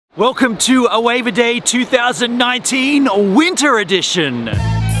Welcome to A Wave a Day 2019 Winter Edition.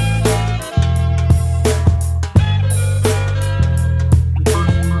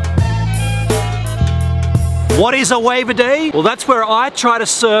 What is a wave a day? Well, that's where I try to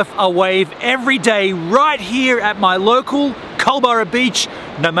surf a wave every day right here at my local Culburra beach,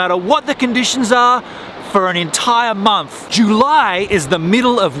 no matter what the conditions are, for an entire month. July is the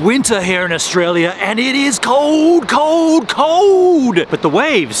middle of winter here in Australia and it is cold, cold, cold. But the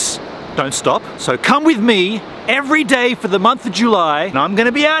waves don't stop. So come with me every day for the month of July and I'm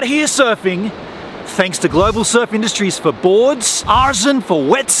gonna be out here surfing. Thanks to Global Surf Industries for boards, Arzen for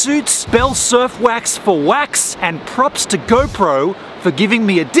wetsuits, Bell Surf Wax for wax, and props to GoPro for giving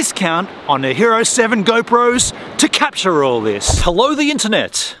me a discount on the Hero 7 GoPros to capture all this. Hello the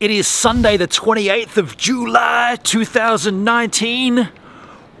internet. It is Sunday the 28th of July 2019.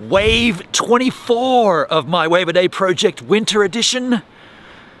 Wave 24 of my Wave a Day project Winter Edition.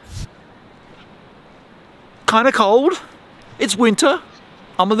 Kinda cold. It's winter.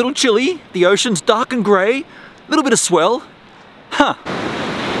 I'm a little chilly, the ocean's dark and grey, a little bit of swell. Huh.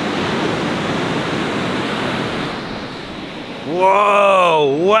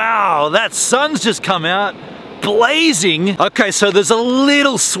 Whoa, wow, that sun's just come out, blazing. Okay, so there's a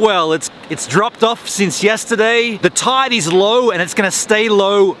little swell. It's dropped off since yesterday. The tide is low and it's gonna stay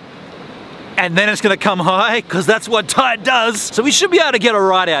low and then it's gonna come high because that's what tide does. So we should be able to get a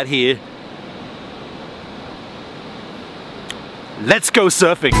ride out here. Let's go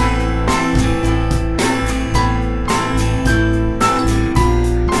surfing.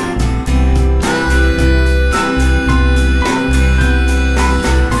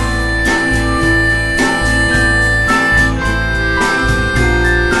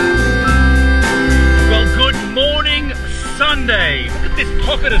 Well, good morning, Sunday. Look at this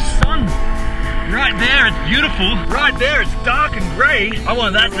pocket of sun. Right there, it's beautiful. Right there, it's dark and grey. I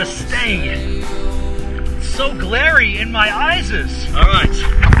want that to stay. So glary in my eyes. All right,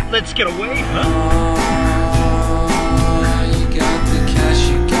 let's get away, huh? You got the cash,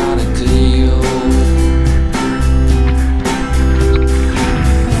 you got a deal.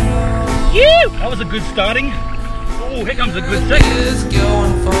 Yeah, that was a good starting. Oh, here comes a good second. Is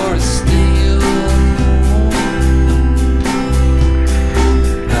going for a steal.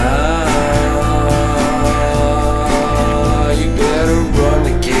 You better run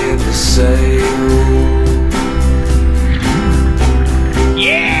to get the sail.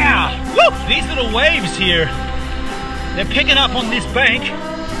 These little waves here, they're picking up on this bank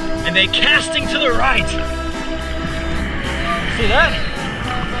and they're casting to the right. See that?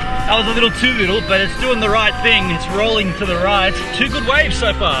 That was a little too little, but it's doing the right thing. It's rolling to the right. Two good waves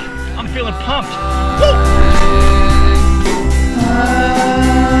so far. I'm feeling pumped. Woo!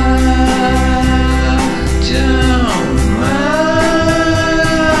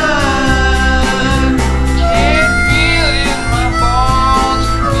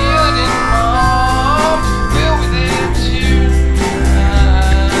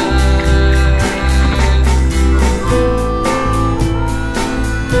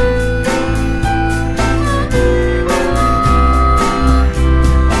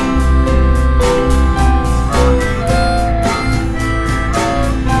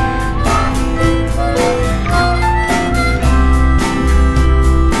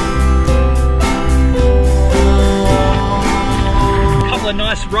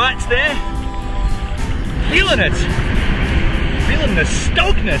 Nice rights there. Feeling it. Feeling the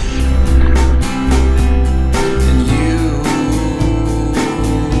stokeness. And you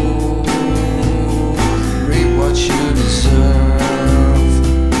reap what you deserve.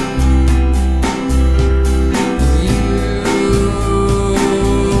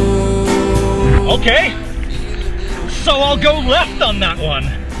 Okay. So I'll go left on that one.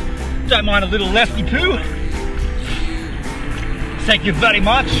 Don't mind a little lefty poo. Thank you very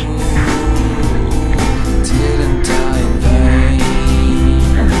much. Didn't die in vain.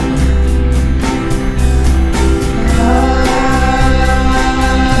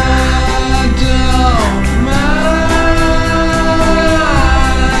 I don't mind.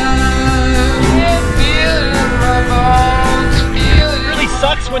 It really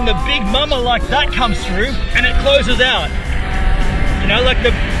sucks when the big mama like that comes through and it closes out. You know, like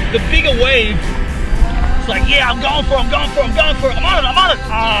the bigger wave. It's like, yeah, I'm going for it, I'm on it.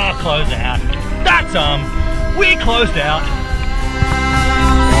 Ah, closed out. That's we closed out.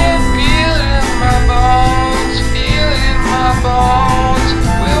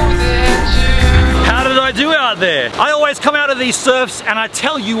 How did I do out there? I always come out of these surfs and I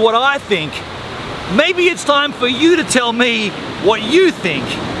tell you what I think. Maybe it's time for you to tell me what you think.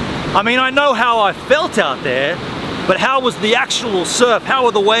 I mean, I know how I felt out there, but how was the actual surf? How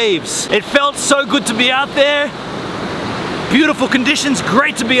were the waves? It felt so good to be out there. Beautiful conditions,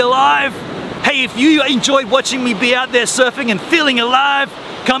 great to be alive. Hey, if you enjoyed watching me be out there surfing and feeling alive,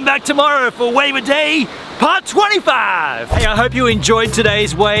 come back tomorrow for Wave a Day Part 25! Hey, I hope you enjoyed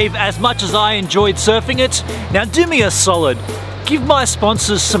today's wave as much as I enjoyed surfing it. Now do me a solid. Give my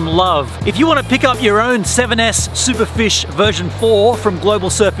sponsors some love. If you want to pick up your own 7S Superfish version 4 from Global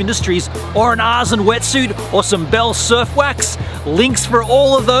Surf Industries, or an Arsen wetsuit, or some Bell surf wax, links for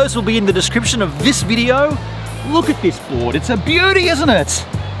all of those will be in the description of this video. Look at this board, it's a beauty, isn't it?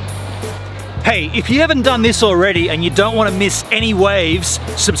 Hey, if you haven't done this already and you don't want to miss any waves,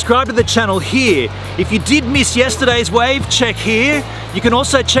 subscribe to the channel here. If you did miss yesterday's wave, check here. You can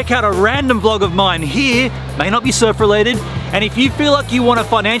also check out a random vlog of mine here, may not be surf related. And if you feel like you want to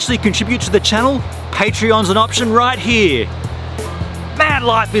financially contribute to the channel, Patreon's an option right here. Man,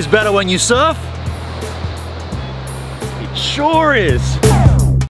 life is better when you surf. It sure is.